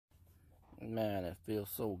Man, it feels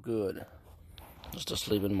so good just to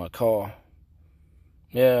sleep in my car.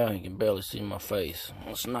 Yeah, you can barely see my face.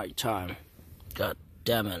 It's nighttime. God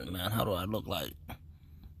damn it, man. How do I look like?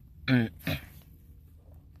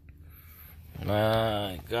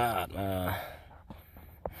 My God, man.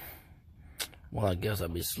 Well, I guess I'll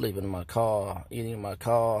be sleeping in my car, eating in my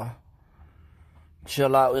car,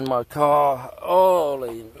 chill out in my car.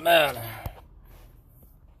 Holy man.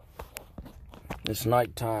 It's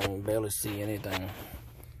nighttime, you barely see anything.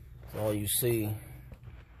 All you see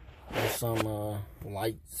is some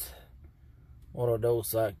lights. What are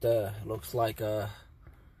those like there? Looks like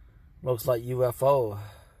UFO.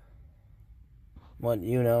 But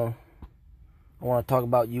you know, I want to talk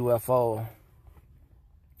about UFO.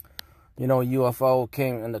 You know, UFO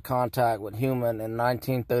came into contact with human in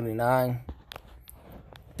 1939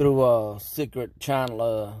 through a secret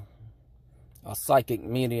channel, a psychic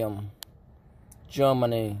medium,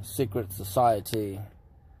 Germany secret society.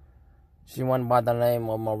 She went by the name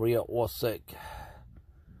of Maria Orsic.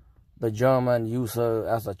 The German used her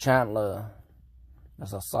as a channeler,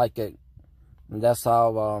 as a psychic. And that's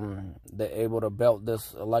how they're able to build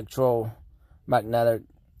this electromagnetic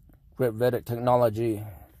gravitic technology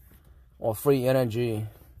or free energy.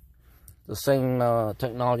 The same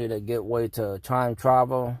technology that gave way to time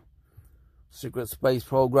travel, secret space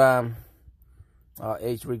program,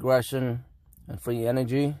 age regression, and free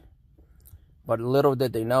energy. But little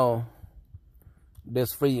did they know,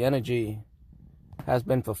 this free energy has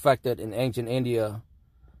been perfected in ancient India.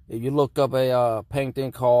 If you look up a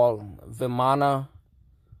painting called Vimana,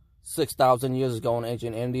 6,000 years ago in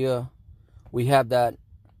ancient India, we have that.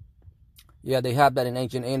 Yeah, they have that in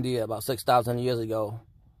ancient India about 6,000 years ago.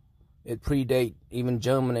 It predates even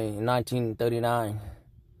Germany in 1939.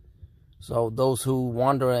 So those who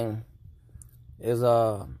wondering, is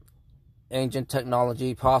ancient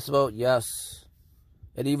technology possible? Yes.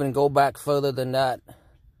 It even go back further than that.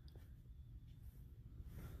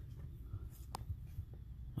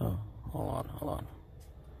 Oh, hold on.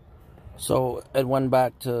 So it went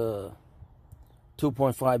back to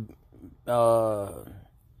 2.5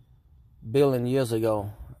 billion years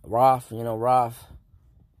ago. Raph, you know Raph,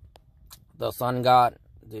 the sun god,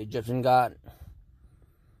 the Egyptian god.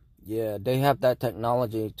 Yeah, they have that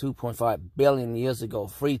technology 2.5 billion years ago.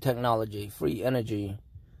 Free technology, free energy,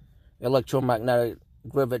 electromagnetic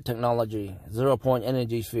gravitic technology, 0-point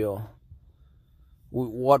energy field.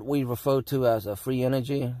 What we refer to as a free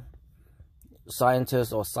energy,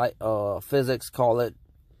 scientists or physics call it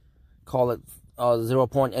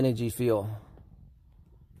 0-point energy field.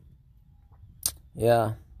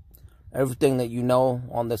 Yeah, everything that you know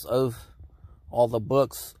on this earth, all the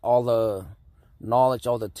books, all the knowledge,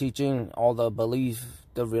 all the teaching, all the belief,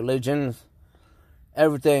 the religions,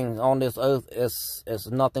 everything on this earth is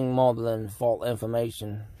nothing more than false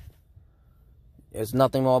information. It's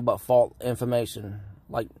nothing more but false information,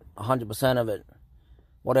 like 100% of it.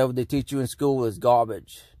 Whatever they teach you in school is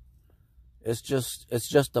garbage. It's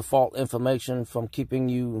just the false information from keeping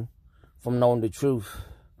you from knowing the truth.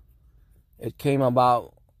 It came from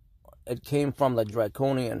the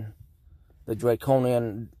Draconian. The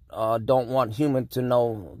Draconian don't want human to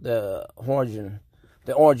know the origin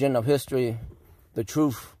of history, the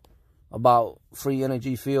truth about free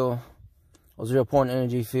energy field, or 0-point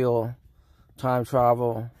energy field, time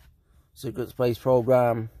travel, secret space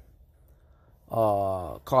program,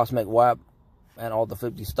 cosmic web, and all the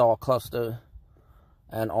 50 star cluster,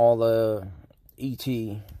 and all the ET.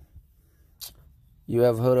 You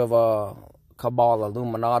ever heard of Cabal,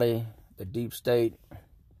 Illuminati, the deep state,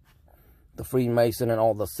 the Freemason, and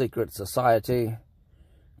all the secret society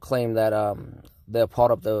claim that they're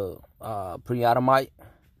part of the pre-Adamite?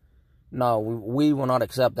 No, we will not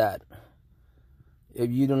accept that. If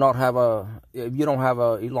you don't have a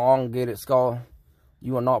elongated skull,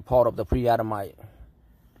 you are not part of the pre-Adamite.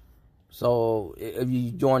 So if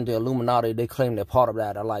you join the Illuminati, they claim they're part of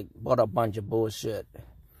that. I'm like, what a bunch of bullshit.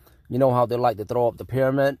 You know how they like to throw up the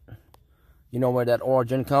pyramid? You know where that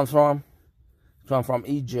origin comes from? It comes from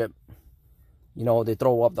Egypt. You know, they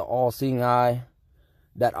throw up the all-seeing eye.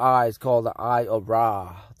 That eye is called the Eye of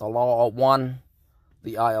Ra. The law of one,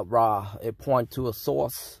 the Eye of Ra. It points to a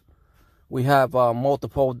source. We have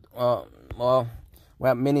multiple, we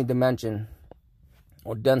have many dimension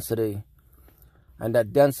or density. And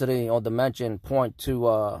that density or dimension point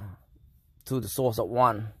to the source of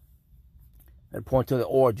one. It point to the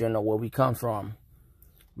origin of where we come from.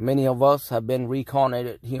 Many of us have been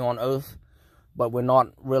reincarnated here on Earth, but we're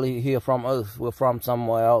not really here from Earth. We're from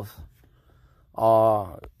somewhere else.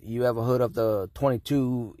 You ever heard of the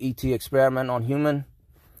 22 ET experiment on human?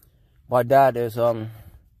 By that is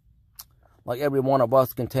like every one of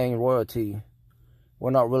us contain royalty.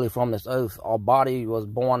 We're not really from this earth. Our body was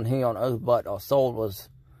born here on earth, but our soul was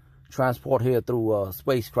transported here through a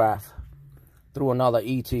spacecraft, through another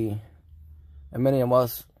ET. And many of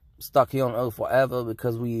us stuck here on earth forever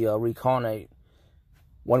because we reincarnate.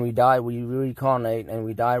 When we die, we reincarnate, and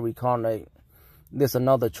we die, reincarnate. There's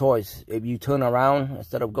another choice. If you turn around,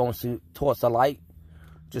 instead of going towards the light,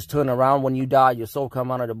 just turn around. When you die, your soul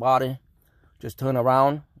come out of the body. Just turn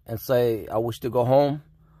around and say, I wish to go home.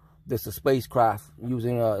 This is spacecraft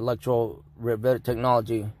using electromagnetic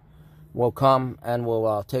technology will come and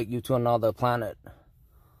will take you to another planet.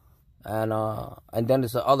 And then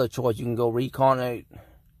there's the other choice. You can go reincarnate.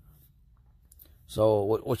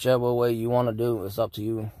 So whichever way you want to do, it's up to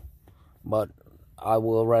you. But I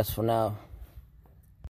will rest for now.